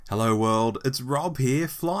Hello world, it's Rob here,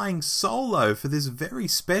 flying solo for this very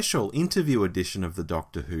special interview edition of the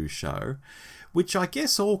Doctor Who show, which I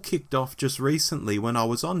guess all kicked off just recently when I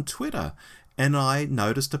was on Twitter and I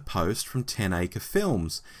noticed a post from 10 Acre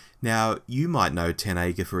Films. Now, you might know 10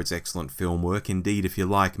 Acre for its excellent film work. Indeed, if you're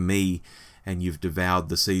like me and you've devoured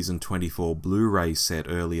the Season 24 Blu-ray set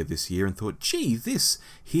earlier this year and thought, gee, this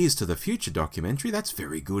Here's to the Future documentary, that's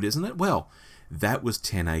very good, isn't it? Well, that was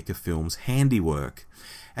 10 Acre Films' handiwork.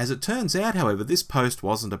 As it turns out, however, this post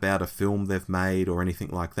wasn't about a film they've made or anything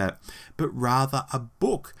like that, but rather a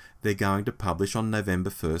book they're going to publish on November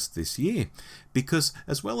 1st this year. Because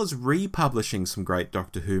as well as republishing some great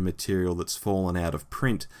Doctor Who material that's fallen out of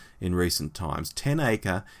print in recent times, 10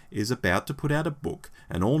 Acre is about to put out a book,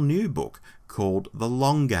 an all-new book, called The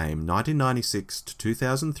Long Game, 1996 to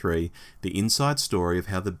 2003, the inside story of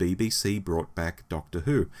how the BBC brought back Doctor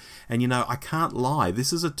Who. And you know, I can't lie,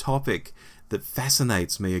 this is a topic that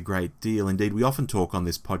fascinates me a great deal. Indeed, we often talk on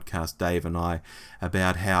this podcast, Dave and I,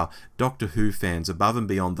 about how Doctor Who fans, above and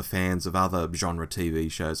beyond the fans of other genre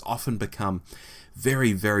TV shows, often become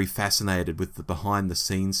very, very fascinated with the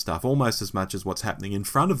behind-the-scenes stuff, almost as much as what's happening in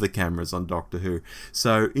front of the cameras on Doctor Who.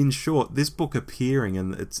 So, in short, this book appearing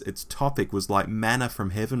and its topic was like manna from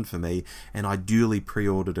heaven for me, and I duly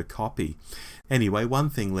pre-ordered a copy. Anyway, one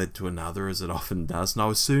thing led to another, as it often does, and I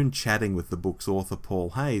was soon chatting with the book's author,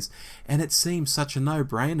 Paul Hayes, and it seemed such a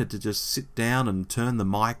no-brainer to just sit down and turn the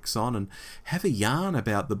mics on and have a yarn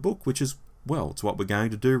about the book, which is, well, it's what we're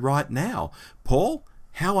going to do right now. Paul,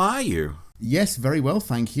 how are you? Yes, very well,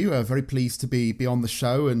 thank you. Very pleased to be on the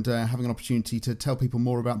show and having an opportunity to tell people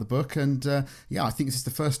more about the book. And I think this is the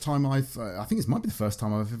first time I think this might be the first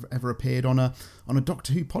time I've ever appeared on a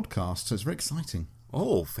Doctor Who podcast. So it's very exciting.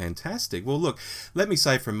 Oh, fantastic. Well, look, let me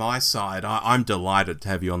say from my side, I'm delighted to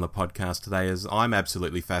have you on the podcast today, as I'm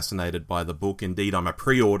absolutely fascinated by the book. Indeed, I'm a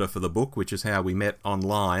pre-order for the book, which is how we met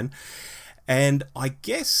online. And I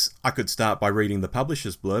guess I could start by reading the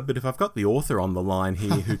publisher's blurb, but if I've got the author on the line here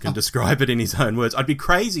who can describe it in his own words, I'd be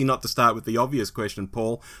crazy not to start with the obvious question,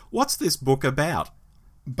 Paul. What's this book about?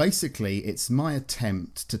 Basically, it's my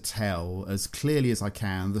attempt to tell, as clearly as I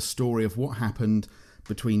can, the story of what happened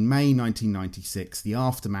between May 1996, the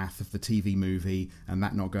aftermath of the TV movie, and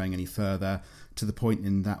that not going any further, to the point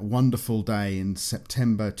in that wonderful day in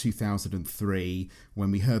September 2003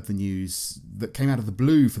 when we heard the news that came out of the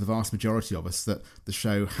blue for the vast majority of us that the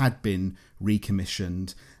show had been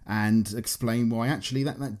recommissioned, and explain why actually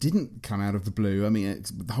that didn't come out of the blue. I mean,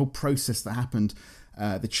 the whole process that happened,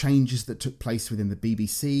 the changes that took place within the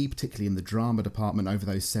BBC, particularly in the drama department over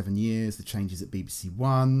those 7 years, the changes at BBC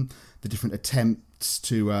One, the different attempts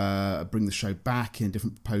to bring the show back in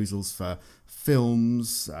different proposals for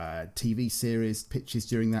films, TV series, pitches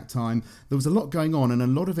during that time. There was a lot going on, and a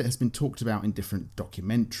lot of it has been talked about in different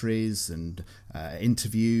documentaries and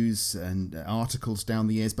interviews and articles down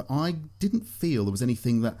the years, but I didn't feel there was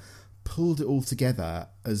anything that pulled it all together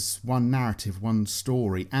as one narrative, one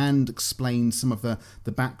story, and explained some of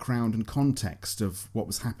the background and context of what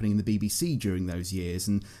was happening in the BBC during those years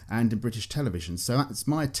and in British television. So that's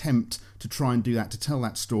my attempt to try and do that, to tell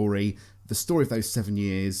that story, the story of those 7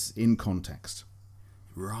 years in context.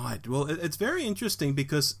 Right. Well, it's very interesting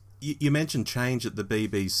because you mentioned change at the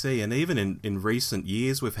BBC, and even in recent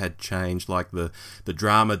years we've had change, like the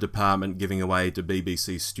drama department giving away to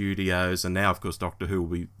BBC Studios, and now, of course, Doctor Who will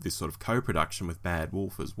be this sort of co-production with Bad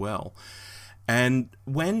Wolf as well. And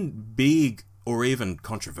when big or even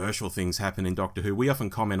controversial things happen in Doctor Who, we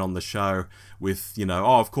often comment on the show with,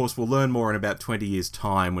 of course, we'll learn more in about 20 years'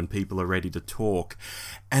 time when people are ready to talk.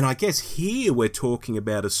 And I guess here we're talking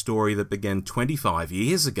about a story that began 25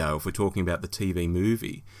 years ago, if we're talking about the TV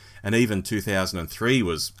movie. And even 2003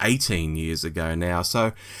 was 18 years ago now.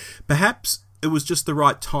 So perhaps it was just the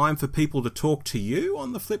right time for people to talk to you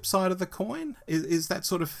on the flip side of the coin? Is that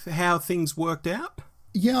sort of how things worked out?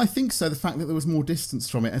 Yeah, I think so. The fact that there was more distance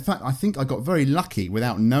from it. In fact, I think I got very lucky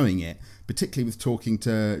without knowing it, particularly with talking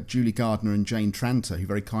to Julie Gardner and Jane Tranter, who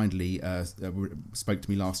very kindly spoke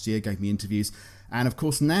to me last year, gave me interviews. And of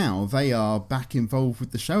course now they are back involved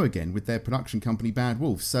with the show again with their production company Bad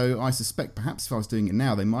Wolf. So I suspect perhaps if I was doing it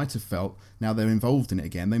now, they might have felt, now they're involved in it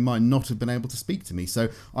again, they might not have been able to speak to me. So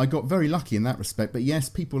I got very lucky in that respect. But yes,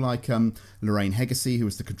 people like Lorraine Heggessey, who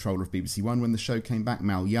was the controller of BBC One when the show came back,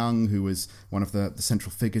 Mal Young, who was one of the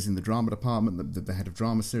central figures in the drama department, the head of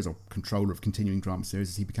drama series, or controller of continuing drama series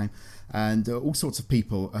as he became, and all sorts of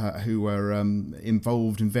people who were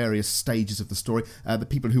involved in various stages of the story. The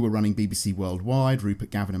people who were running BBC Worldwide, side, Rupert,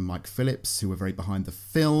 Gavin and Mike Phillips, who were very behind the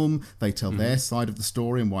film. They tell their side of the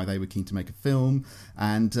story and why they were keen to make a film.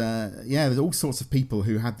 And there's all sorts of people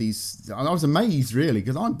who had these... I was amazed, really,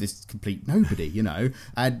 because I'm this complete nobody, you know.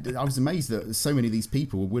 And I was amazed that so many of these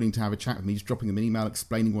people were willing to have a chat with me, just dropping them an email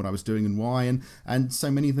explaining what I was doing and why, and so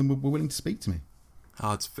many of them were willing to speak to me.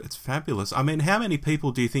 Oh, it's fabulous. I mean, how many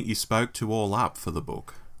people do you think you spoke to all up for the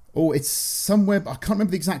book? Oh, it's somewhere, I can't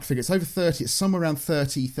remember the exact figure, it's over 30, it's somewhere around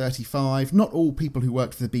 30, 35. Not all people who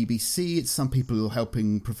worked for the BBC, it's some people who are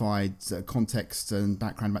helping provide context and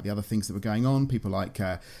background about the other things that were going on. People like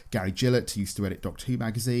Gary Gillett, who used to edit Doctor Who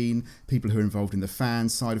magazine, people who are involved in the fan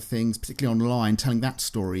side of things, particularly online, telling that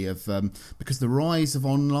story of, because the rise of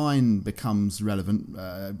online becomes relevant,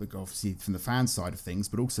 obviously from the fan side of things,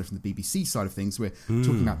 but also from the BBC side of things. We're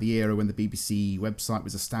talking about the era when the BBC website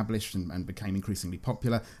was established and became increasingly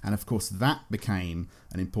popular. And of course, that became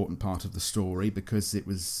an important part of the story because it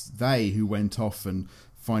was they who went off and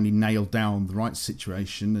finally nailed down the rights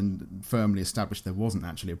situation and firmly established there wasn't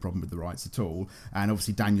actually a problem with the rights at all. And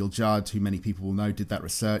obviously, Daniel Judd, who many people will know, did that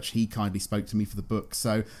research. He kindly spoke to me for the book.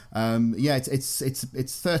 So it's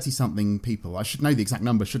 30-something people. I should know the exact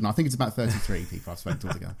number, shouldn't I? I think it's about 33 people I've spoken to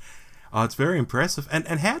altogether. Oh, it's very impressive. And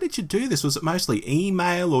how did you do this? Was it mostly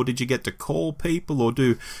email, or did you get to call people or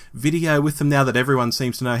do video with them now that everyone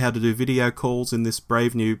seems to know how to do video calls in this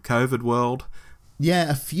brave new COVID world?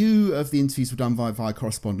 Yeah, a few of the interviews were done via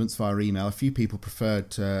correspondence, via email. A few people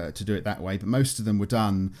preferred to do it that way, but most of them were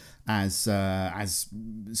done as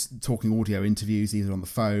talking audio interviews, either on the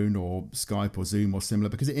phone or Skype or Zoom or similar,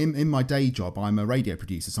 because in my day job, I'm a radio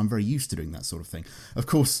producer, so I'm very used to doing that sort of thing. Of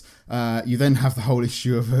course, you then have the whole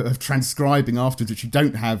issue of transcribing afterwards, which you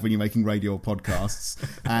don't have when you're making radio or podcasts,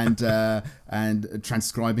 and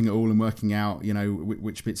transcribing it all and working out, you know,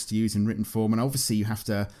 which bits to use in written form. And obviously you have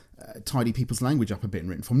to tidy people's language up a bit in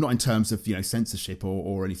written form, not in terms of, you know, censorship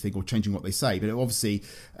or anything or changing what they say, but obviously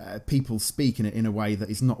people speak in a way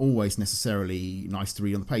that is not always necessarily nice to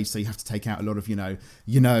read on the page, so you have to take out a lot of, you know,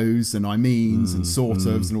 you knows and I means and sort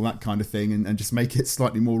ofs and all that kind of thing, and just make it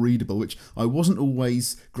slightly more readable, which I wasn't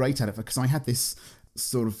always great at it, because I had this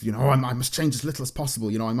sort of, you know, I must change as little as possible,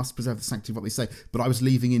 you know, I must preserve the sanctity of what they say, but I was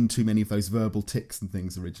leaving in too many of those verbal tics and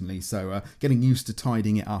things originally, so getting used to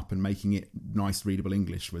tidying it up and making it nice readable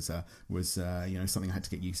English was you know, something I had to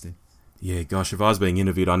get used to. Yeah, gosh, if I was being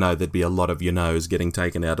interviewed, I know there'd be a lot of your knows getting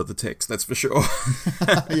taken out of the text, that's for sure.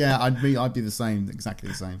 Yeah, I'd be the same, exactly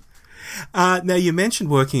the same. Now, you mentioned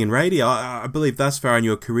working in radio. I believe thus far in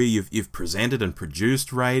your career you've presented and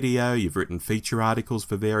produced radio, you've written feature articles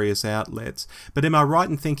for various outlets, but am I right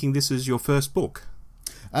in thinking this is your first book?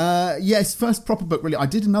 Yes, first proper book, really. I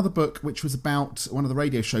did another book which was about one of the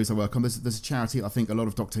radio shows I work on. There's a charity I think a lot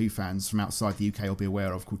of Doctor Who fans from outside the UK will be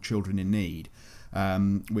aware of, called Children in Need,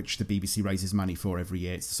 which the BBC raises money for every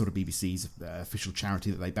year. It's the sort of BBC's official charity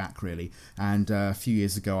that they back, really. And a few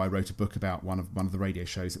years ago, I wrote a book about one of the radio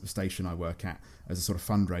shows at the station I work at as a sort of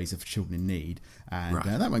fundraiser for children in need. And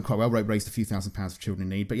that went quite well. Raised a few £1,000s for children in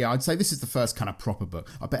need. But yeah, I'd say this is the first kind of proper book.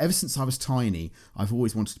 But ever since I was tiny, I've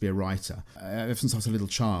always wanted to be a writer. Ever since I was a little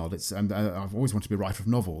child, I've always wanted to be a writer of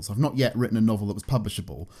novels. I've not yet written a novel that was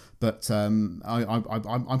publishable, but I'm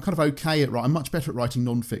kind of okay at I'm much better at writing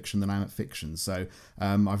non-fiction than I am at fiction. So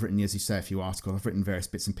I've written, as you say, a few articles. I've written various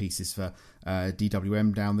bits and pieces for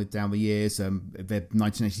DWM down the years. Their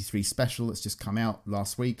 1983 special that's just come out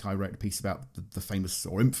last week. I wrote a piece about the famous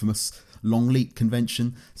or infamous Longleat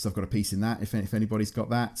Convention, so I've got a piece in that if anybody's got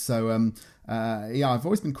that. So I've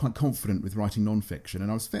always been quite confident with writing non-fiction, and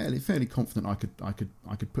I was fairly confident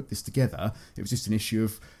I could put this together. It was just an issue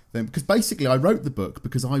of them, because basically I wrote the book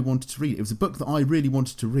because I wanted to read it. It was a book that I really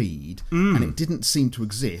wanted to read, and it didn't seem to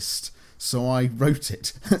exist. So I wrote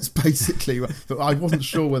it. That's basically. But I wasn't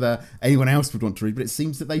sure whether anyone else would want to read, but it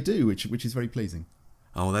seems that they do, which is very pleasing.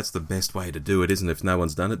 Oh, that's the best way to do it, isn't it? If no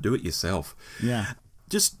one's done it, do it yourself. Yeah.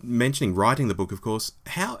 Just mentioning writing the book, of course,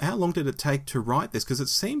 how long did it take to write this? Because it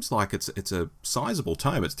seems like it's a sizable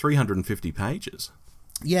tome. It's 350 pages.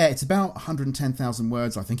 Yeah, it's about 110,000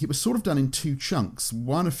 words, I think. It was sort of done in two chunks,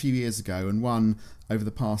 one a few years ago and one over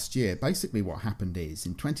the past year. Basically what happened is,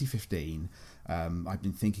 in 2015... I've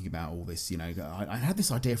been thinking about all this, you know, I had this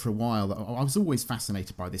idea for a while that I was always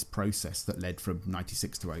fascinated by this process that led from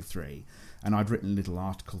 96 to 03, and I'd written little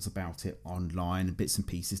articles about it online and bits and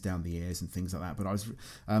pieces down the years and things like that. But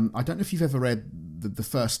I don't know if you've ever read the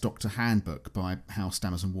first Doctor Handbook by Howe,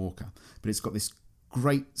 Stammers and Walker, but it's got this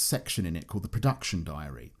great section in it called the Production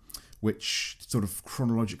Diary, which sort of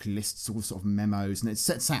chronologically lists all sort of memos, and it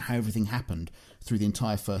sets out how everything happened through the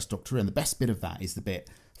entire first Doctor. And the best bit of that is the bit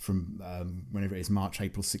from whenever it is March,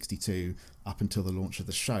 April 62 up until the launch of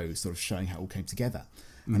the show, sort of showing how it all came together.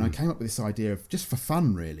 And I came up with this idea of, just for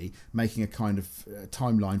fun really, making a kind of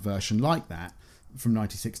timeline version like that from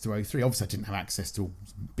 96 to 03. Obviously I didn't have access to all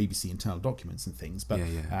BBC internal documents and things, but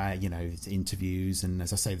it's interviews, and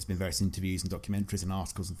as I say, there's been various interviews and documentaries and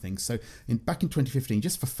articles and things. So back in 2015,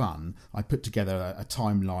 just for fun, I put together a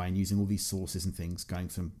timeline using all these sources and things going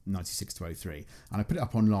from 96 to 03, and I put it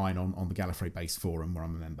up online on the Gallifrey based forum where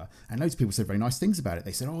I'm a member, and loads of people said very nice things about it.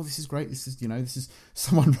 They said, oh, this is great, this is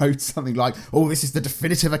someone wrote something like, oh, this is the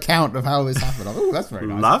definitive account of how this happened. Oh, that's very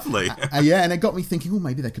nice. Lovely. And it got me thinking, oh,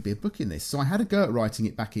 maybe there could be a book in this. So I had a go at writing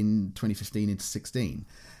it back in 2015 into 16,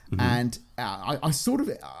 and I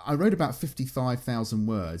wrote about 55,000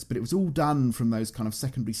 words, but it was all done from those kind of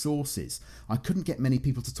secondary sources. I couldn't get many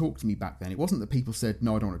people to talk to me back then. It wasn't that people said,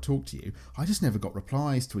 no, I don't want to talk to you. I just never got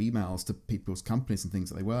replies to emails to people's companies and things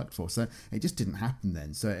that they worked for, so it just didn't happen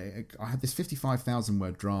then. So I had this 55,000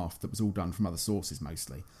 word draft that was all done from other sources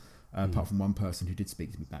mostly, apart from one person who did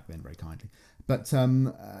speak to me back then very kindly. But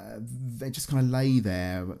they just kind of lay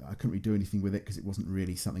there. I couldn't really do anything with it because it wasn't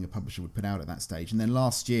really something a publisher would put out at that stage. And then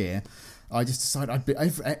last year, I just decided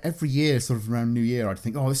every year, sort of around New Year, I'd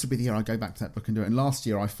think, oh, this will be the year I go back to that book and do it. And last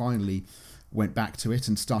year, I finally went back to it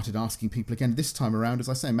and started asking people again. This time around, as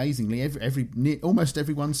I say, amazingly, almost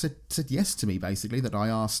everyone said yes to me, basically, that I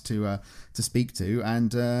asked to speak to.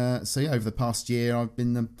 And over the past year, I've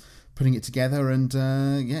been putting it together, and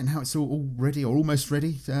now it's all ready, or almost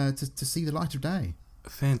ready to see the light of day.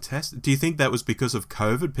 Fantastic. Do you think that was because of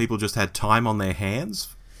COVID? People just had time on their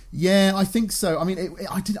hands? Yeah, I think so. I mean,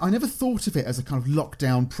 I never thought of it as a kind of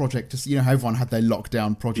lockdown project. How everyone had their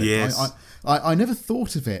lockdown project. Yes. I never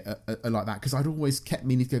thought of it like that, because I'd always kept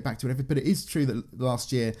meaning to go back to it. But it is true that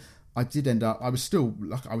last year I did end up. I was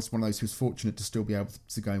one of those who was fortunate to still be able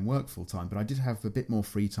to go and work full time. But I did have a bit more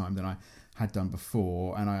free time than I had done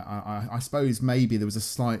before, and I suppose maybe there was a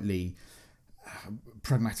slightly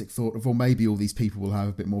pragmatic thought of, well, maybe all these people will have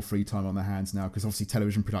a bit more free time on their hands now, because obviously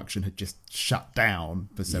television production had just shut down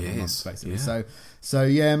for several months basically. So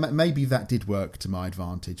maybe that did work to my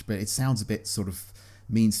advantage, but it sounds a bit sort of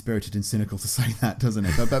mean-spirited and cynical to say that, doesn't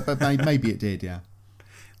it? But maybe it did, yeah.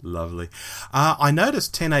 Lovely. I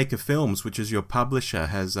noticed 10 Acre Films, which is your publisher,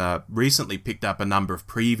 has recently picked up a number of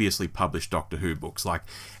previously published Doctor Who books, like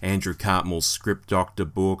Andrew Cartmell's Script Doctor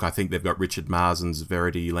book. I think they've got Richard Marsden's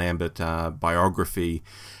Verity Lambert biography.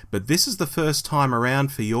 But this is the first time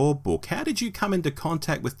around for your book. How did you come into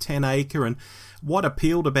contact with 10 Acre, and what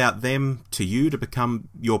appealed about them to you to become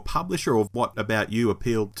your publisher, or what about you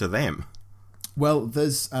appealed to them? Well,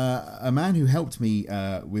 there's a man who helped me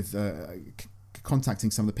with contacting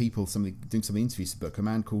some of the people, doing some of the interviews for the book, a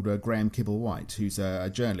man called Graham Kibble-White, who's a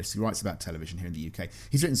journalist who writes about television here in the UK.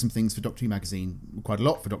 He's written some things for Doctor Who magazine, quite a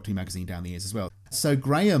lot for Doctor Who magazine down the years as well. So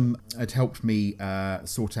Graham had helped me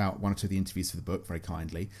sort out one or two of the interviews for the book very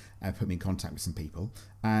kindly, put me in contact with some people,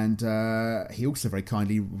 and he also very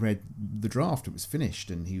kindly read the draft. It was finished,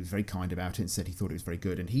 and he was very kind about it and said he thought it was very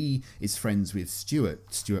good. And he is friends with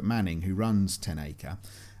Stuart Manning, who runs 10 Acre.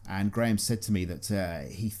 And Graham said to me that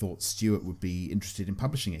he thought Stuart would be interested in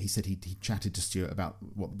publishing it. He said he chatted to Stuart about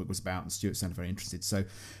what the book was about, and Stuart sounded very interested. So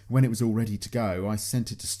when it was all ready to go, I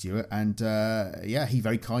sent it to Stuart, and he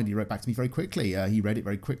very kindly wrote back to me very quickly. He read it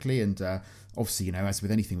very quickly, and obviously, as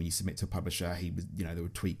with anything when you submit to a publisher, he was, there were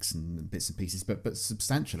tweaks and bits and pieces, but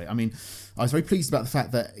substantially. I mean, I was very pleased about the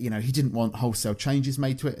fact that he didn't want wholesale changes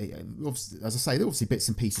made to it. As I say, there were obviously bits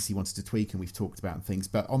and pieces he wanted to tweak, and we've talked about and things.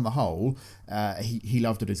 But on the whole, he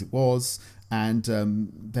loved it as it was. And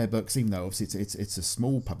their books, even though obviously it's a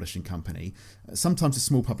small publishing company, sometimes the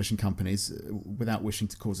small publishing companies, without wishing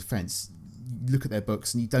to cause offence, look at their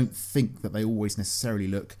books and you don't think that they always necessarily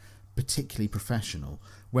look particularly professional.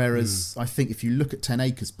 Whereas I think if you look at 10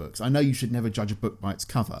 Acres books, I know you should never judge a book by its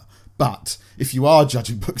cover, but if you are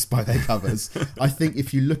judging books by their covers, I think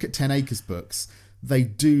if you look at 10 Acres books, they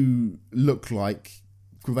do look like,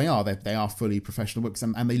 well, they are fully professional books,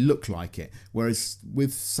 and they look like it. Whereas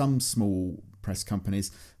with some small press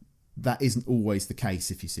companies, that isn't always the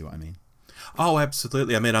case, if you see what I mean. Oh,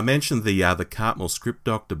 absolutely. I mean, I mentioned the Cartmell Script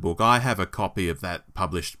Doctor book. I have a copy of that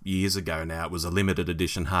published years ago now. It was a limited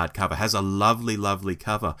edition hardcover. Has a lovely, lovely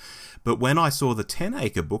cover. But when I saw the 10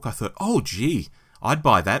 Acre book, I thought, oh, gee, I'd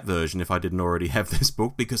buy that version if I didn't already have this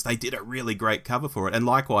book, because they did a really great cover for it. And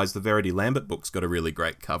likewise, the Verity Lambert book's got a really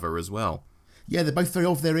great cover as well. Yeah, they're both very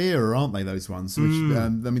of their era, aren't they, those ones? Which,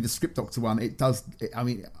 the Script Doctor one,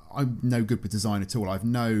 I'm no good with design at all. I've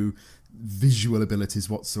no visual abilities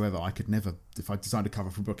whatsoever. I could never, if I designed a cover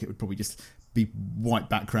for a book, it would probably just be white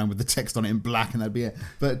background with the text on it in black, and that'd be it.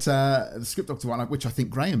 But the Script Doctor one, which I think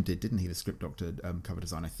Graham did, didn't he? The Script Doctor cover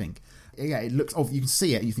design, I think. Yeah, it looks. Oh, you can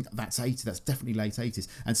see it, and you think that's 80s. That's definitely late 80s.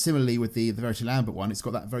 And similarly with the Verity Lambert one, it's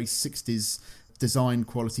got that very 60s design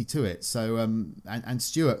quality to it. So and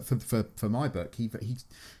Stuart for my book, he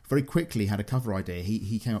very quickly had a cover idea.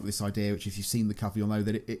 He came up with this idea, which if you've seen the cover, you'll know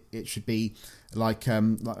that it should be like a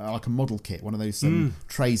model kit, one of those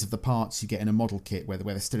trays of the parts you get in a model kit where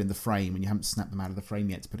they're still in the frame and you haven't snapped them out of the frame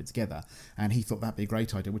yet to put it together. And he thought that'd be a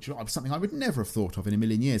great idea, which was something I would never have thought of in a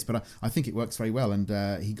million years. But I think it works very well.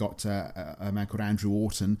 And he got a man called Andrew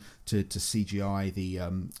Orton to CGI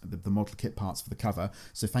the model kit parts for the cover.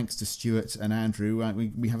 So thanks to Stuart and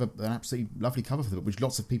Andrew, we have an absolutely lovely cover for the book, which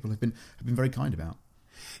lots of people have been very kind about.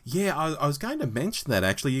 Yeah, I was going to mention that,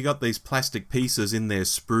 actually. You got these plastic pieces in their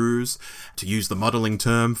sprues, to use the modelling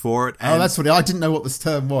term for it. And that's what I didn't know what this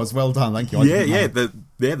term was. Well done, thank you. The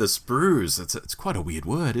sprues. It's quite a weird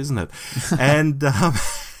word, isn't it? And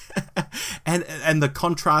and the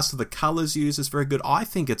contrast of the colours used is very good. I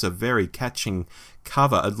think it's a very catching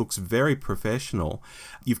cover. It looks very professional.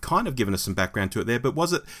 You've kind of given us some background to it there, but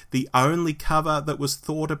was it the only cover that was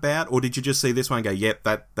thought about, or did you just see this one and go, yep,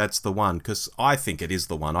 that's the one? Because I think it is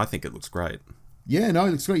the one. I think it looks great. Yeah, no,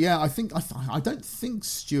 it looks great. Yeah, I don't think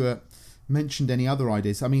Stuart mentioned any other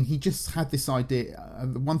ideas. I mean, he just had this idea.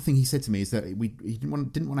 One thing he said to me is that he didn't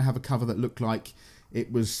want to have a cover that looked like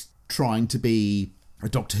it was trying to be a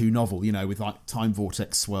Doctor Who novel, with like time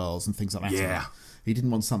vortex swirls and things like that. Yeah. He didn't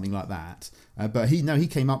want something like that. But he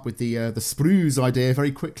came up with the sprues idea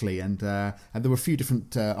very quickly, and there were a few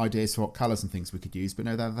different ideas for what colours and things we could use. But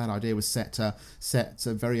no, that idea was set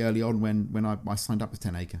very early on when I signed up with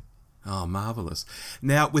 10 Acre. Oh, marvellous.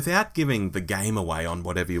 Now, without giving the game away on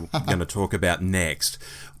whatever you're going to talk about next,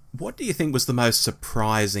 what do you think was the most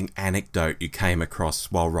surprising anecdote you came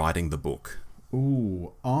across while writing the book?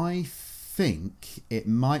 Ooh, I think it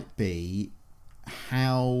might be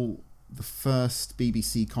how the first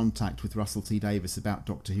BBC contact with Russell T Davies about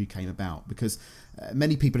Doctor Who came about, because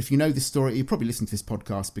many people, if you know this story, you probably listen to this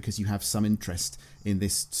podcast because you have some interest in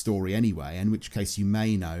this story anyway, in which case you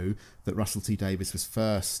may know that Russell T Davies was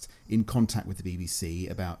first in contact with the BBC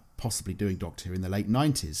about possibly doing Doctor Who in the late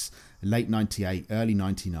 90s, late 98, early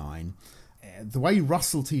 99. The way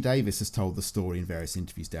Russell T Davies has told the story in various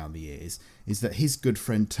interviews down the years is that his good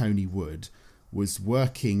friend Tony Wood was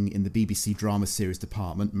working in the BBC drama series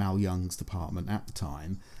department, Mal Young's department at the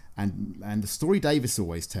time, and the story Davies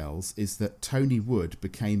always tells is that Tony Wood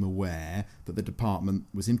became aware that the department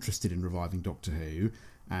was interested in reviving Doctor Who,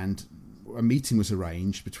 and a meeting was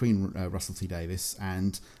arranged between Russell T Davies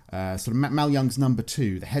and sort of Mal Young's number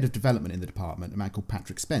 2, the head of development in the department, a man called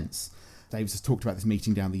Patrick Spence. Davies has talked about this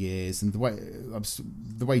meeting down the years, and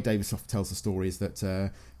the way Davies tells the story is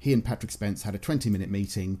that he and Patrick Spence had a 20-minute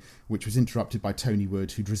meeting, which was interrupted by Tony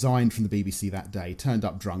Wood, who'd resigned from the BBC that day, turned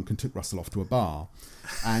up drunk, and took Russell off to a bar.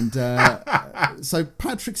 And so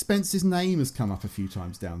Patrick Spence's name has come up a few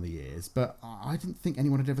times down the years, but I didn't think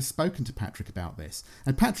anyone had ever spoken to Patrick about this.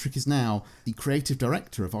 And Patrick is now the creative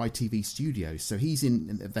director of ITV Studios, so he's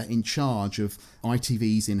in charge of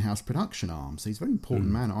ITV's in-house production arm. So he's a very important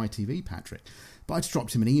man at ITV, Patrick. But I just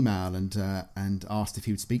dropped him an email and asked if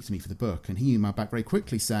he would speak to me for the book, and he emailed back very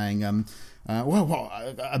quickly saying,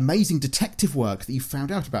 amazing detective work that you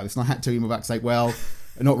found out about this. And I had to email back and say, well,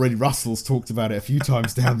 not really. Russell's talked about it a few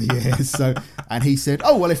times down the years. And he said,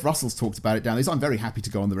 oh, well, if Russell's talked about it down the years, I'm very happy to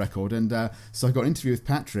go on the record. And so I got an interview with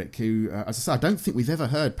Patrick, who, as I say, I don't think we've ever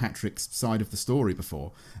heard Patrick's side of the story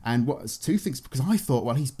before. And two things, because I thought,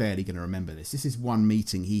 well, he's barely going to remember this. This is one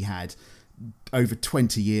meeting he had over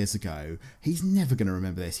 20 years ago. He's never going to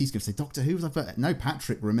remember this. He's going to say, Doctor Who was I? No,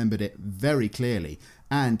 Patrick remembered it very clearly.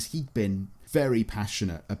 And he'd been very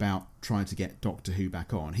passionate about trying to get Doctor Who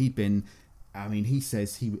back on. He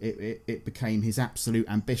says it became his absolute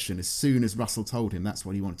ambition. As soon as Russell told him that's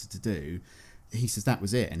what he wanted to do, he says that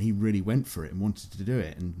was it, and he really went for it and wanted to do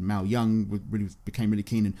it. And Mal Young became really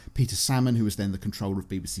keen, and Peter Salmon, who was then the controller of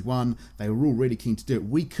BBC One, they were all really keen to do it.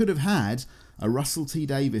 We could have had a Russell T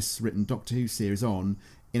Davies written Doctor Who series on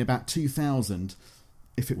in about 2000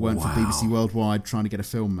 if it weren't for BBC Worldwide trying to get a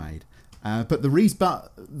film made. But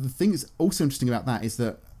the thing that's also interesting about that is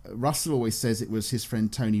that Russell always says it was his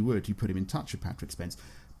friend Tony Wood who put him in touch with Patrick Spence.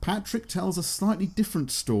 Patrick tells a slightly different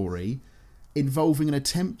story involving an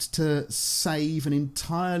attempt to save an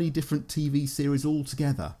entirely different TV series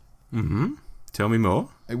altogether. Mm-hmm. Tell me more.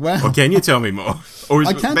 Well, or can you tell me more? Or is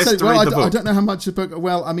I it can best say, to read the book? I don't know how much the book...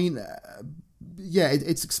 Well, I mean,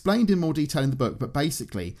 it's explained in more detail in the book, but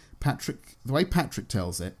basically, the way Patrick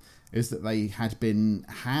tells it, is that they had been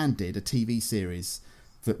handed a TV series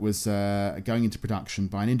that was going into production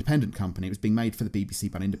by an independent company. It was being made for the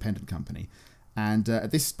BBC by an independent company. And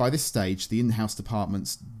by this stage, the in-house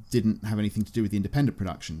departments didn't have anything to do with the independent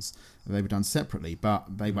productions. They were done separately,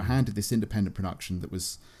 but they were handed this independent production that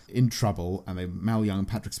was in trouble, and Mal Young and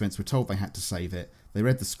Patrick Spence were told they had to save it. They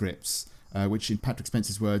read the scripts, which in Patrick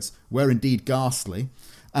Spence's words were indeed ghastly,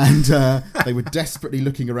 and they were desperately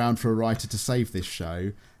looking around for a writer to save this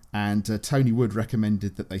show. And Tony Wood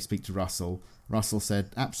recommended that they speak to Russell. Russell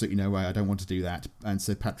said, absolutely no way, I don't want to do that. And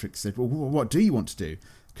so Patrick said, well, what do you want to do?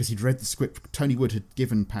 Because he'd read the script. Tony Wood had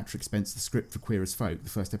given Patrick Spence the script for Queer as Folk, the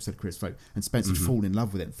first episode of Queer as Folk, and Spence had fallen in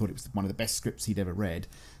love with it and thought it was one of the best scripts he'd ever read.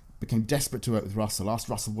 Became desperate to work with Russell, asked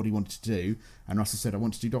Russell what he wanted to do, and Russell said, I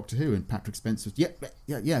want to do Doctor Who. And Patrick Spence was,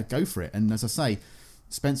 yeah, go for it. And as I say,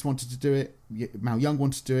 Spence wanted to do it, Mal Young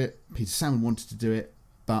wanted to do it, Peter Salmon wanted to do it,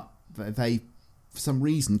 but they, for some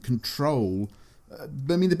reason, control...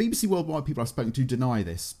 the BBC Worldwide people I've spoken to deny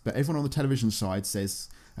this, but everyone on the television side says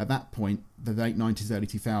at that point, the late 90s, early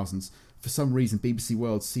 2000s, for some reason BBC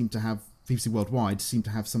Worldwide seemed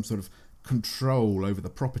to have some sort of control over the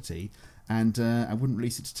property, and I wouldn't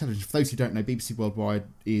release it to television. For those who don't know, BBC Worldwide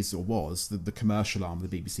is, or was, the commercial arm of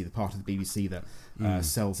the BBC, the part of the BBC that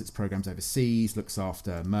sells its programmes overseas, looks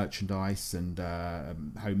after merchandise and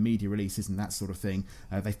home media releases and that sort of thing.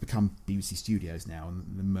 They've become BBC Studios now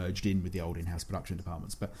and merged in with the old in-house production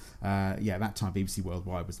departments. But at that time, BBC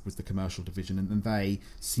Worldwide was the commercial division, and they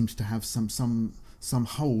seemed to have some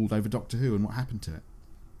hold over Doctor Who and what happened to it.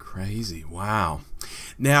 Crazy. Wow.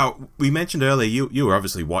 Now, we mentioned earlier you were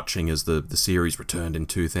obviously watching as the series returned in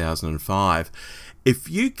 2005. If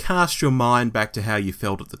you cast your mind back to how you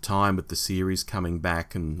felt at the time with the series coming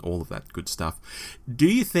back and all of that good stuff, do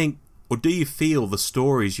you think, or do you feel the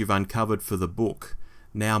stories you've uncovered for the book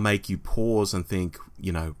now make you pause and think,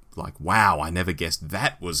 like, wow, I never guessed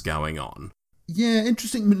that was going on? Yeah,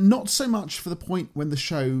 interesting. Not so much for the point when the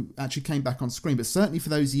show actually came back on screen, but certainly for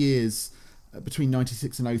those years between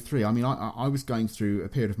 96 and 03. I mean, I was going through a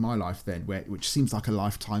period of my life then which seems like a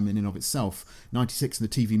lifetime in and of itself. 96 and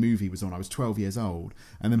the TV movie was on. I was 12 years old.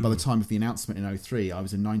 And then by the time of the announcement in 03, I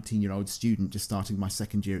was a 19-year-old student just starting my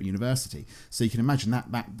second year at university. So you can imagine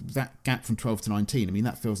that gap from 12 to 19. I mean,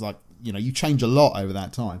 that feels like, you change a lot over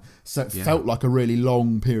that time. So it felt like a really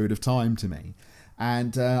long period of time to me.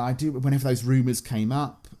 And I do, whenever those rumours came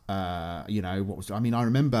up, I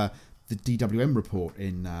remember the DWM report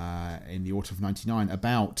in the autumn of 99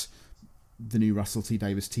 about the new Russell T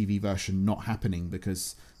Davies TV version not happening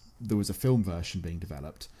because there was a film version being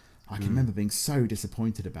developed. I can remember being so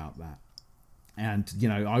disappointed about that. And,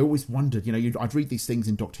 I always wondered, I'd read these things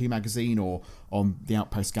in Doctor Who magazine or on the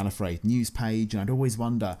Outpost Gallifrey news page, and I'd always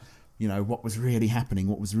wonder, what was really happening,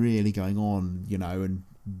 what was really going on, and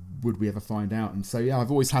would we ever find out? And so,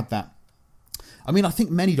 I've always had that. I mean, I think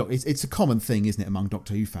it's a common thing, isn't it, among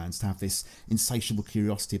Doctor Who fans to have this insatiable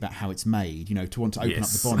curiosity about how it's made, to want to open up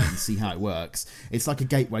the bonnet and see how it works. It's like a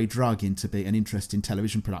gateway drug into an interest in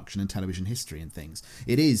television production and television history and things.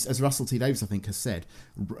 It is, as Russell T Davies, I think, has said,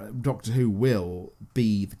 Doctor Who will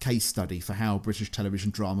be the case study for how British television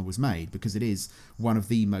drama was made, because it is one of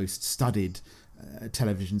the most studied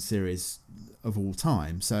television series of all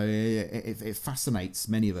time. So it fascinates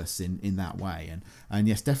many of us in that way. And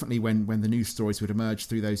yes, definitely when the news stories would emerge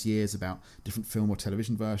through those years about different film or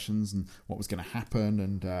television versions and what was going to happen.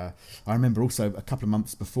 And I remember also a couple of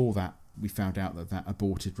months before that, we found out that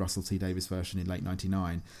aborted Russell T Davies version in late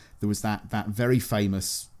 99. There was that very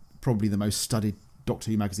famous, probably the most studied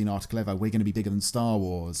Doctor Who magazine article ever, "We're going to be bigger than Star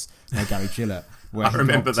Wars," by Gary Gillett. I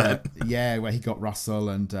remember that. Where he got Russell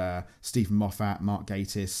and Stephen Moffat, Mark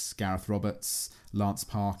Gatiss, Gareth Roberts, Lance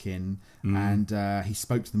Parkin, and he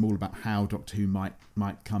spoke to them all about how Doctor Who might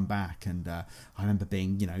come back. And I remember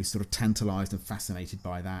being, sort of tantalised and fascinated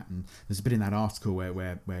by that. And there's a bit in that article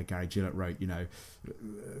where Gary Gillett wrote,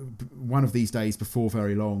 one of these days, before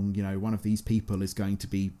very long, one of these people is going to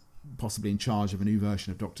be possibly in charge of a new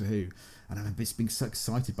version of Doctor Who. And I remember being so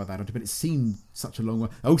excited by that, but it seemed such a long way.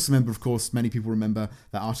 I also remember, of course, many people remember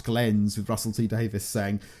that article ends with Russell T Davies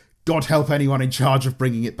saying, "God help anyone in charge of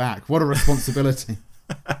bringing it back. What a responsibility."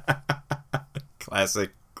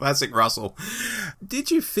 Classic Russell.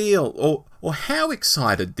 Did you feel, or how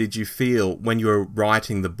excited did you feel when you were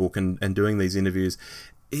writing the book and doing these interviews,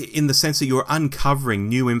 in the sense that you're uncovering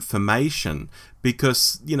new information?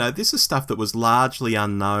 Because, this is stuff that was largely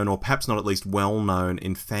unknown, or perhaps not at least well-known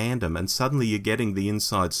in fandom, and suddenly you're getting the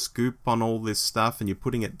inside scoop on all this stuff and you're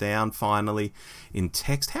putting it down finally in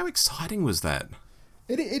text. How exciting was that?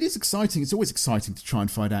 It is exciting. It's always exciting to try and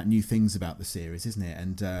find out new things about the series, isn't it?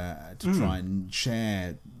 And to try and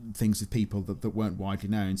share things with people that weren't widely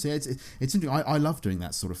known. So it's interesting. I love doing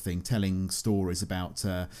that sort of thing, telling stories about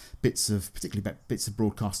particularly bits of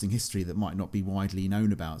broadcasting history that might not be widely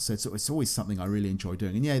known about. So it's always something I really enjoy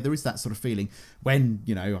doing. And yeah, there is that sort of feeling when,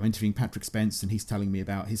 I'm interviewing Patrick Spence and he's telling me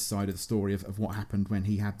about his side of the story of what happened when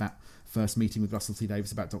he had that first meeting with Russell T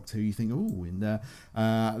Davies about Doctor Who. You think,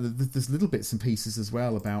 there's little bits and pieces as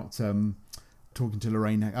well about talking to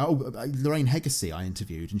Lorraine Heggessey I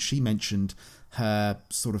interviewed, and she mentioned her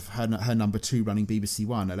number 2 running BBC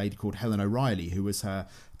One, a lady called Helen O'Reilly, who was her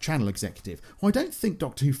channel executive, who I don't think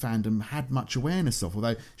Doctor Who fandom had much awareness of,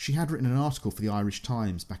 although she had written an article for the Irish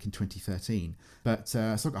Times back in 2013. But so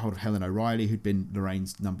I got hold of Helen O'Reilly, who'd been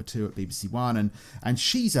Lorraine's number 2 at BBC One, and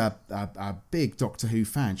she's a big Doctor Who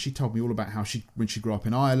fan. She told me all about how when she grew up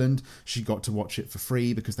in Ireland, she got to watch it for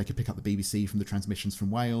free because they could pick up the BBC from the transmissions from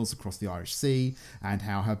Wales across the Irish Sea, and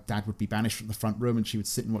how her dad would be banished from the front room and she would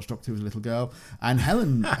sit and watch Doctor Who as a little girl. And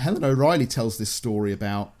Helen O'Reilly tells this story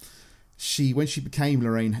about when she became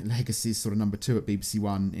Lorraine Heggessey's sort of number 2 at BBC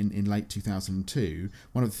One in late 2002,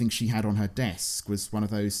 one of the things she had on her desk was one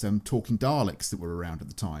of those talking Daleks that were around at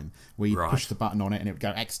the time, where you push the button on it and it would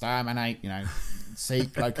go exterminate,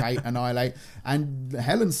 seek, locate, annihilate. And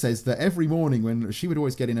Helen says that every morning when she would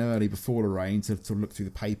always get in early before Lorraine to sort of look through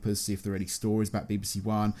the papers, see if there were any stories about BBC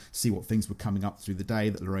One, see what things were coming up through the day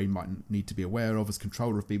that Lorraine might need to be aware of as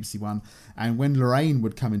controller of BBC One. And when Lorraine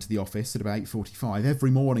would come into the office at about 8:45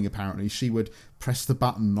 every morning, apparently she would press the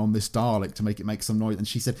button on this Dalek to make some noise. And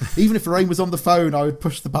she said, even if Lorraine was on the phone, I would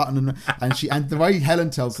push the button. And the way Helen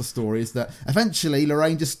tells the story is that eventually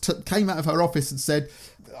Lorraine just came out of her office and said,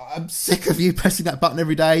 I'm sick of you pressing that button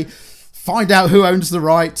every day. Find out who owns the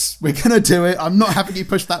rights. We're going to do it. I'm not having you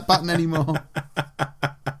push that button anymore.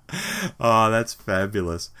 Oh, that's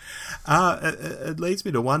fabulous. It leads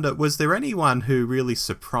me to wonder, was there anyone who really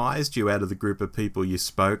surprised you out of the group of people you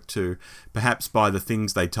spoke to, perhaps by the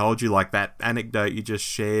things they told you, like that anecdote you just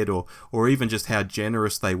shared, or even just how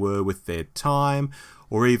generous they were with their time,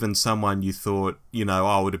 or even someone you thought,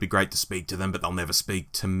 would it be great to speak to them, but they'll never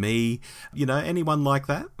speak to me? Anyone like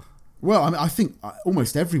that? Well, I think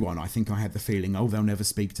almost everyone, I had the feeling, they'll never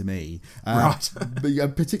speak to me. Right.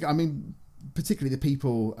 But particularly the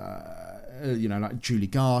people, like Julie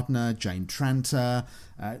Gardner, Jane Tranter,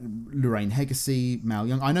 Lorraine Heggessey, Mal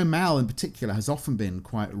Young. I know Mal in particular has often been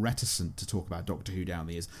quite reticent to talk about Doctor Who down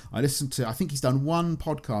the years. I think he's done one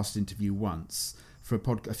podcast interview once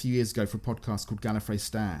a few years ago for a podcast called Gallifrey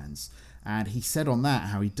Stands. And he said on that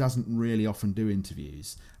how he doesn't really often do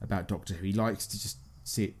interviews about Doctor Who. He likes to just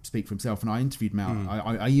speak for himself. And I interviewed Mal.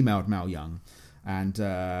 I emailed Mal Young, and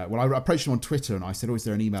I approached him on Twitter, and I said, is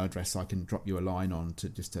there an email address I can drop you a line on to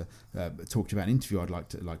talk to you about an interview I'd like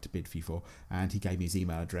to bid for you for? And he gave me his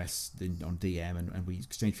email address on DM, and we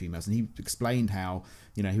exchanged emails. And he explained how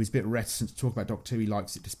he was a bit reticent to talk about Doctor Who. He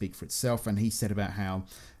likes it to speak for itself, and he said about how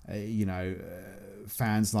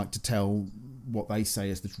fans like to tell what they say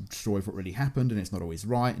is the story of what really happened, and it's not always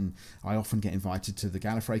right. And I often get invited to the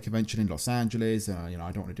Gallifrey convention in Los Angeles. I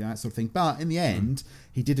don't want to do that sort of thing. But in the end,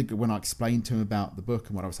 he did. When I explained to him about the book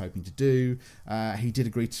and what I was hoping to do, he did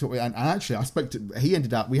agree to talk. And actually, we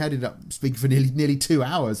ended up speaking for nearly 2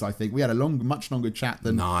 hours. I think we had a much longer chat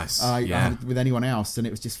than I had with anyone else, and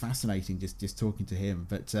it was just fascinating just talking to him.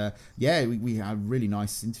 But we had a really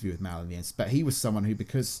nice interview with Mal in the end. But he was someone who,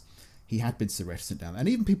 because he had been so reticent down there. And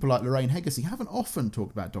even people like Lorraine Heggessey haven't often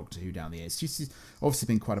talked about Doctor Who down the years. She's obviously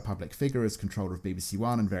been quite a public figure as controller of BBC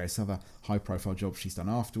One and various other high-profile jobs she's done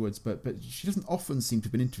afterwards, but she doesn't often seem to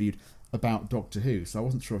have been interviewed about Doctor Who, so I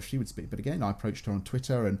wasn't sure if she would speak. But again, I approached her on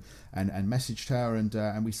Twitter and messaged her,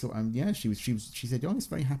 and we saw, she said, it's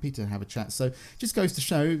very happy to have a chat. So it just goes to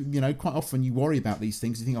show, quite often you worry about these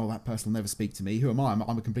things. You think, that person will never speak to me. Who am I?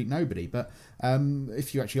 I'm a complete nobody. But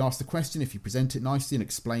if you actually ask the question, if you present it nicely and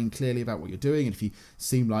explain clearly about what you're doing, and if you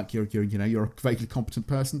seem like you're a vaguely competent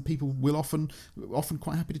person, people will often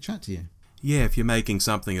quite happy to chat to you. Yeah, if you're making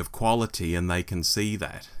something of quality and they can see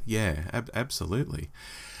that. Yeah, absolutely.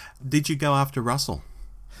 Did you go after Russell?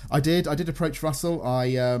 I did approach Russell.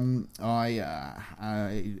 I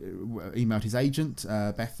emailed his agent,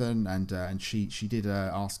 Bethan, and she did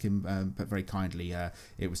ask him, but very kindly.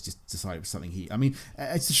 It was just decided it was something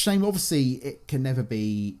it's a shame. Obviously, it can never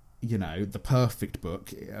be the perfect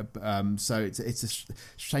book. So it's a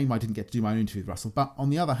shame I didn't get to do my own interview with Russell. But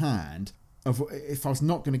on the other hand, if I was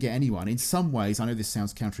not going to get anyone, in some ways, I know this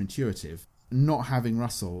sounds counterintuitive, not having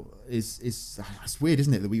Russell is it's weird,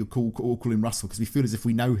 isn't it, that we all call him Russell, because we feel as if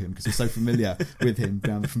we know him because we're so familiar with him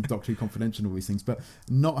from Doctor Who Confidential and all these things. But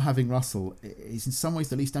not having Russell is in some ways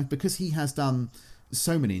the least down, because he has done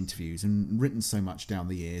so many interviews and written so much down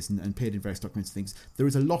the years and appeared in various documents and things, there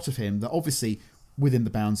is a lot of him that obviously, within the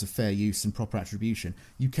bounds of fair use and proper attribution,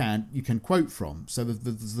 you can quote from. So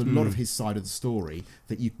there's a lot of his side of the story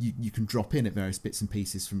that you can drop in at various bits and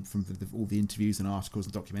pieces from all the interviews and articles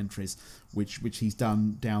and documentaries which he's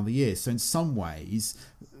done down the years. So in some ways,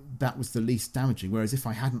 that was the least damaging. Whereas if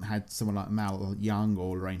I hadn't had someone like Mal Young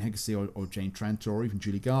or Lorraine Heggessey or Jane Tranter or even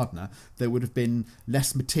Julie Gardner, there would have been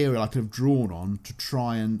less material I could have drawn on to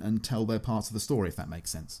try and tell their parts of the story, if that makes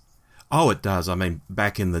sense. Oh, it does. I mean,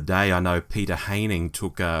 back in the day, I know Peter Haining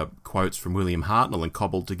took quotes from William Hartnell and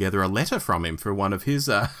cobbled together a letter from him for one of his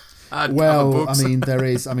books. I mean,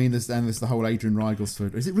 there's the whole Adrian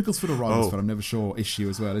Rigelsford. Is it Rigelsford or Rigelsford? I'm never sure. Issue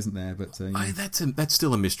as well, isn't there? But that's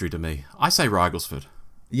still a mystery to me. I say Rigelsford.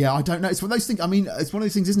 Yeah, I don't know. It's one of those things. I mean, it's one of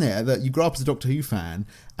those things, isn't it, that you grow up as a Doctor Who fan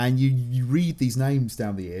and you read these names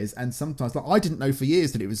down the years, and sometimes, like, I didn't know for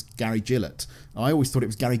years that it was Gary Gillett. I always thought it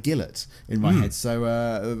was Gary Gillett in my head. So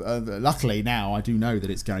luckily now I do know that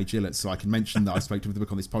it's Gary Gillett, so I can mention that I spoke to him for the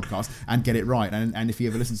book on this podcast and get it right. And if he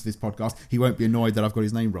ever listens to this podcast, he won't be annoyed that I've got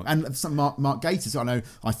his name wrong. And some Mark Gatiss.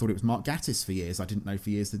 I thought it was Mark Gatiss for years. I didn't know for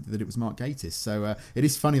years that it was Mark Gatiss. So it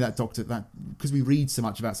is funny that Doctor, that because we read so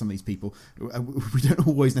much about some of these people, we don't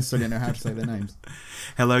always necessarily know how to say their names.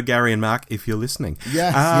 Hello, Gary and Mark, if you're listening.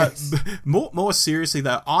 Yes. More seriously,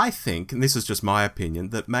 though, I think, and this is just my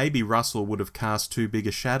opinion, that maybe Russell would have cast too big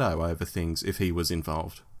a shadow over things if he was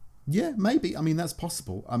involved. Yeah, maybe. I mean, that's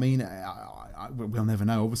possible. I mean, we'll never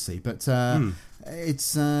know, obviously, but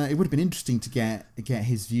it would have been interesting to get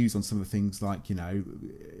his views on some of the things, like, you know,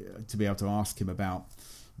 to be able to ask him about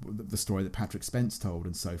the story that Patrick Spence told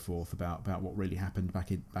and so forth about what really happened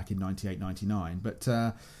back in 98, 99. But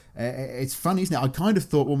it's funny, isn't it? I kind of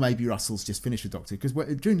thought, well, maybe Russell's just finished with Doctor, because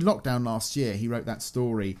during lockdown last year, he wrote that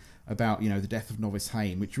story about, you know, the death of Novice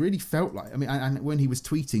Hayne, which really felt like, I mean, and when he was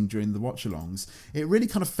tweeting during the watch-alongs, it really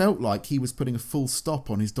kind of felt like he was putting a full stop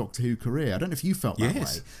on his Doctor Who career. I don't know if you felt that way,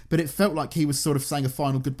 but it felt like he was sort of saying a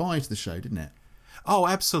final goodbye to the show, didn't it? Oh,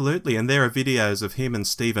 absolutely. And there are videos of him and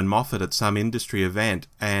Stephen Moffat at some industry event,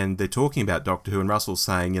 and they're talking about Doctor Who, and Russell's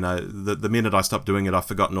saying, you know, the minute I stopped doing it, I've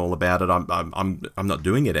forgotten all about it. I'm not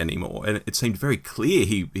doing it anymore. And it seemed very clear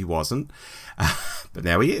he wasn't, but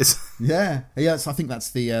now he is. Yeah. Yes, I think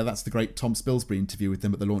that's the great Tom Spilsbury interview with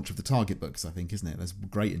them at the launch of the Target books, I think, isn't it? That's a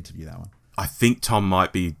great interview, that one. I think Tom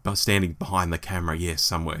might be standing behind the camera, yes,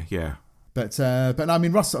 somewhere, yeah. But I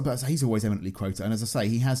mean, Russell, he's always eminently quoted, and as I say,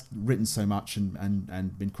 he has written so much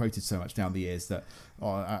and been quoted so much down the years that,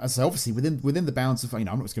 as I say, obviously within the bounds of, you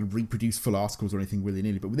know, I'm not just going to reproduce full articles or anything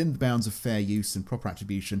willy-nilly, but within the bounds of fair use and proper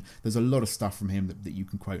attribution, there's a lot of stuff from him that you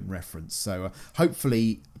can quote and reference. So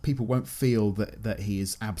hopefully people won't feel that he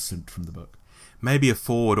is absent from the book. Maybe a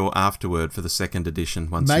forward or afterword for the second edition.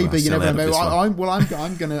 Maybe, you never know. I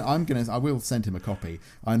will send him a copy,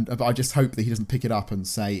 but I just hope that he doesn't pick it up and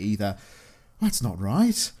say either, "That's not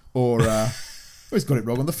right," or he's got it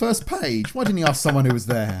wrong on the first page. Why didn't he ask someone who was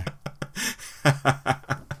there?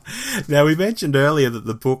 Now, we mentioned earlier that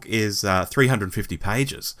the book is 350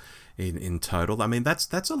 pages in total. I mean,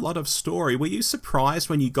 that's a lot of story. Were you surprised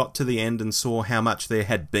when you got to the end and saw how much there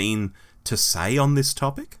had been to say on this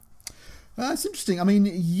topic? It's interesting. I mean,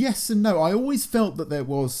 yes and no. I always felt that there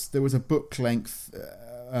was a book length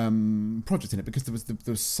project in it, because there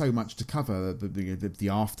was so much to cover, the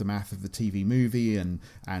aftermath of the TV movie and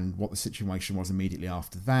what the situation was immediately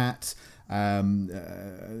after that,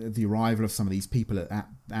 the arrival of some of these people at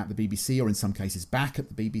the BBC, or in some cases back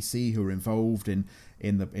at the BBC, who were involved in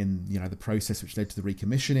the process which led to the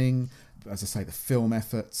recommissioning. As I say, the film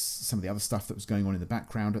efforts, some of the other stuff that was going on in the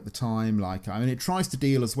background at the time. Like, I mean, it tries to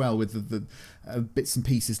deal as well with the bits and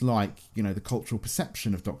pieces, like, you know, the cultural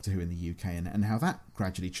perception of Doctor Who in the UK and how that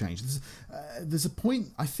gradually changed. There's a point,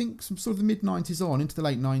 I think, from sort of the mid-90s on into the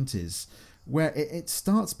late 90s, where it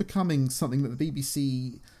starts becoming something that the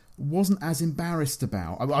BBC wasn't as embarrassed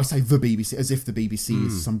about. I say the BBC as if the BBC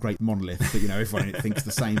is some great monolith that, you know, everyone thinks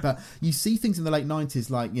the same. But you see things in the late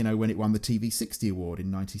 90s, like, you know, when it won the TV 60 award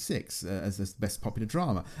in 96 as the best popular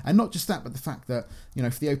drama. And not just that, but the fact that, you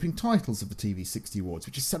know, for the opening titles of the TV 60 awards,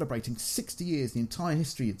 which is celebrating 60 years, the entire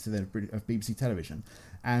history of BBC television.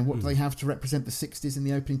 And what do they have to represent the 60s in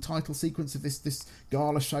the opening title sequence of this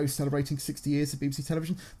gala show celebrating 60 years of BBC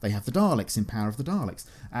television? They have the Daleks in Power of the Daleks.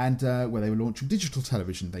 And where they were launching digital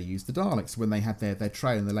television, they used the Daleks. When they had their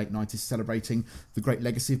trail in the late 90s celebrating the great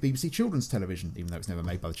legacy of BBC children's television, even though it's never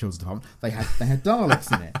made by the Children's Department, they had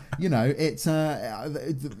Daleks in it. You know, it's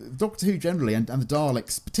Doctor Who generally, and the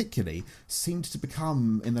Daleks particularly, seemed to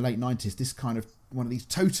become, in the late 90s, this kind of one of these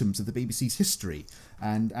totems of the BBC's history,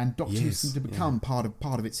 and Doctor Who seemed to become part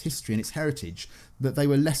of its history and its heritage that they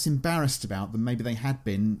were less embarrassed about than maybe they had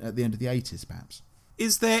been at the end of the 80s, perhaps.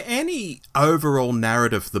 Is there any overall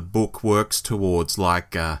narrative the book works towards,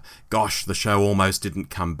 like, gosh, the show almost didn't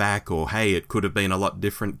come back, or hey, it could have been a lot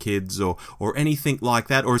different, kids, or anything like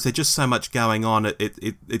that? Or is there just so much going on,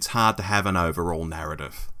 it's hard to have an overall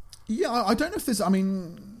narrative? Yeah, I don't know if there's, I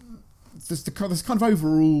mean, there's kind of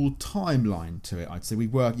overall timeline to it, I'd say. You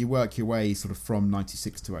work your way sort of from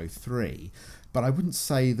 96 to 03. But I wouldn't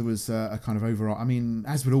say there was a kind of overall... I mean,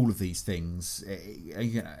 as with all of these things,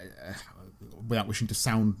 without wishing to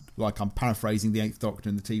sound like I'm paraphrasing the Eighth Doctor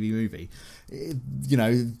in the TV movie,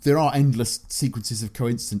 there are endless sequences of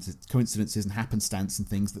coincidences and happenstance and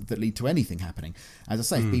things that lead to anything happening. As I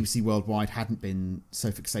say, if BBC Worldwide hadn't been so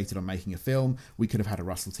fixated on making a film, we could have had a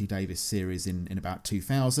Russell T Davies series in about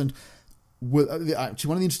 2000. Well, actually,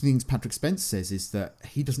 one of the interesting things Patrick Spence says is that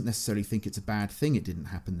he doesn't necessarily think it's a bad thing it didn't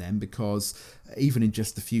happen then, because even in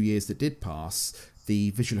just the few years that did pass, the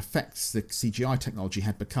visual effects, the CGI technology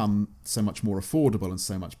had become so much more affordable and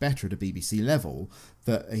so much better at a BBC level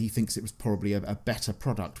that he thinks it was probably a better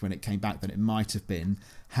product when it came back than it might have been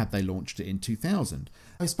had they launched it in 2000.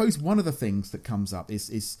 I suppose one of the things that comes up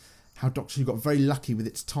is how Doctor Who got very lucky with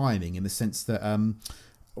its timing, in the sense that...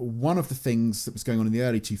 one of the things that was going on in the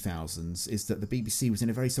early 2000s is that the BBC was in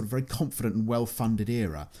a very confident and well-funded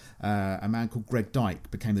era. A man called Greg Dyke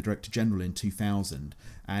became the Director General in 2000,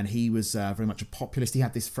 and he was very much a populist. He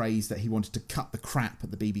had this phrase that he wanted to cut the crap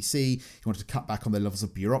at the BBC. He wanted to cut back on the levels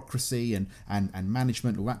of bureaucracy and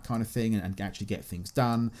management, all that kind of thing, and actually get things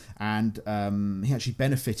done. And he actually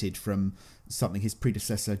benefited from something his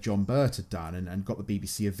predecessor John Burt had done, and got the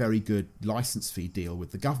BBC a very good licence fee deal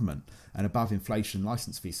with the government, an above inflation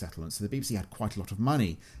licence fee settlement. So the BBC had quite a lot of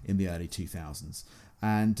money in the early 2000s,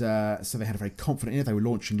 and so they had a very confident year. They were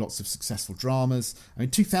launching lots of successful dramas. I mean,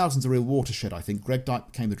 2000's a real watershed, I think. Greg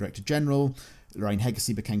Dyke became the Director General. Lorraine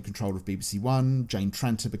Heggessey became controller of BBC One. Jane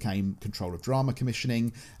Tranter became controller of drama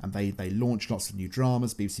commissioning, and they launched lots of new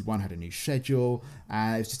dramas. BBC One had a new schedule.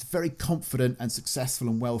 It was just a very confident and successful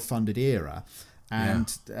and well-funded era.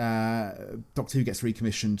 And Doctor Who gets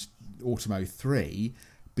recommissioned autumn 03.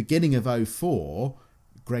 Beginning of 04,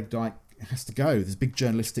 Greg Dyke has to go. There's a big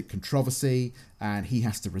journalistic controversy, and he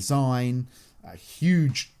has to resign. A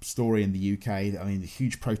huge story in the UK. I mean, the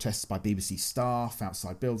huge protests by BBC staff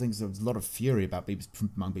outside buildings. There was a lot of fury about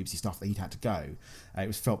among BBC staff that he'd had to go. It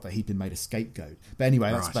was felt that he'd been made a scapegoat. But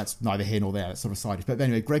anyway, that's neither here nor there. That's sort of side. But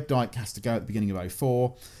anyway, Greg Dyke has to go at the beginning of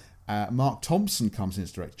 04. Mark Thompson comes in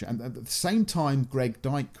as director, and at the same time Greg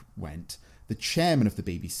Dyke went, the chairman of the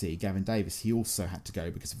BBC, Gavin Davis, he also had to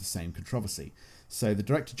go because of the same controversy. So the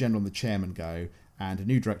Director General and the Chairman go, and a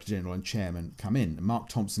new Director General and Chairman come in. And Mark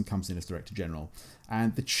Thompson comes in as Director General,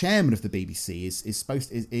 and the Chairman of the BBC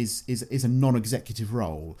is a non-executive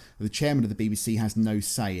role. The Chairman of the BBC has no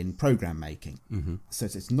say in programme making, so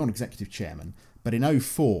it's non-executive Chairman. But in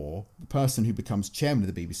 04, the person who becomes Chairman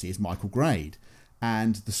of the BBC is Michael Grade,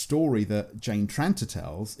 and the story that Jane Tranter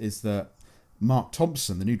tells is that Mark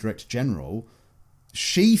Thompson, the new Director General,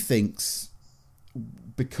 she thinks,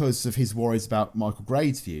 because of his worries about Michael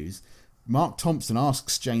Grade's views, Mark Thompson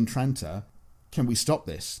asks Jane Tranter, can we stop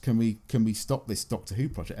this? Can we stop this Doctor Who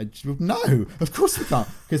project? And she goes, no, of course we can't,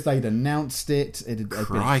 because they'd announced it. It had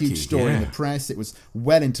been a huge story in the press. It was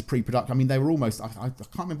well into pre-production. I mean, they were almost, I can't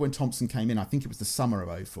remember when Thompson came in. I think it was the summer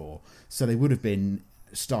of 04. So they would have been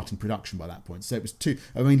starting production by that point. So it was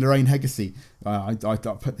Lorraine Heggessey, I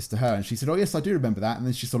put this to her, and she said, oh yes, I do remember that. And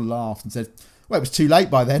then she sort of laughed and said, well, it was too late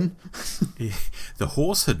by then. The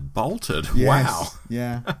horse had bolted. Yes, wow.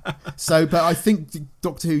 Yeah. So, but I think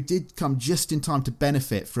Doctor Who did come just in time to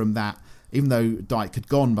benefit from that. Even though Dyke had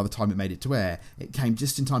gone by the time it made it to air, it came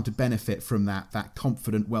just in time to benefit from that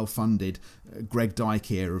confident, well-funded Greg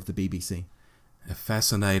Dyke era of the BBC. A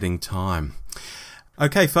fascinating time.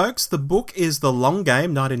 Okay, folks, the book is The Long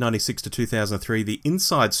Game, 1996 to 2003, the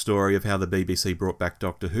inside story of how the BBC brought back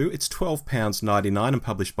Doctor Who. It's £12.99 and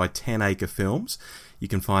published by 10 Acre Films. You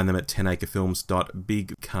can find them at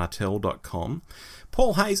 10acrefilms.bigcartel.com.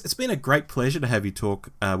 Paul Hayes, it's been a great pleasure to have you talk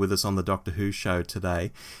with us on the Doctor Who show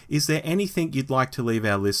today. Is there anything you'd like to leave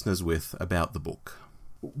our listeners with about the book?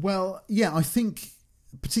 Well, yeah, I think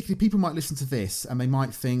particularly people might listen to this and they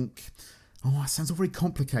might think, oh, that sounds all very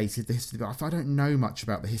complicated, the history. If I don't know much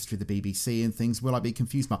about the history of the BBC and things, will I be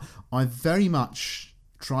confused? But I very much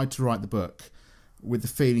tried to write the book with the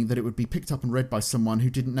feeling that it would be picked up and read by someone who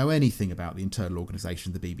didn't know anything about the internal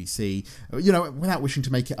organisation of the BBC. You know, without wishing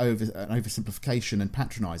to make it an oversimplification and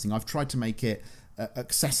patronising, I've tried to make it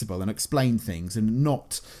accessible and explain things, and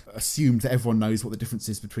not assume that everyone knows what the difference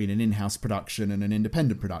is between an in-house production and an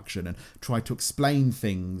independent production, and try to explain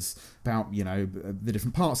things about, the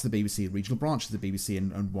different parts of the BBC and regional branches of the BBC,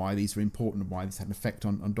 and why these are important and why this had an effect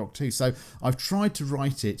on Doctor Who. So I've tried to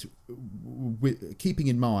write it with keeping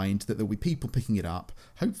in mind that there'll be people picking it up,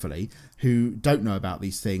 hopefully, who don't know about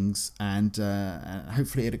these things, and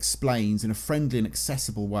hopefully it explains in a friendly and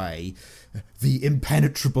accessible way the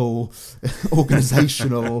impenetrable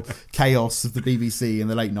organisational chaos of the BBC in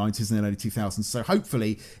the late 90s and the early 2000s. So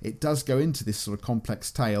hopefully it does go into this sort of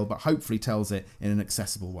complex tale, but hopefully tells it in an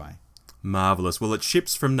accessible way. Marvellous. Well, it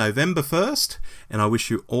ships from November 1st, and I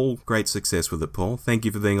wish you all great success with it, Paul. Thank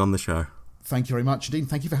you for being on the show. Thank you very much, indeed.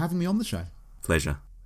 Thank you for having me on the show. Pleasure.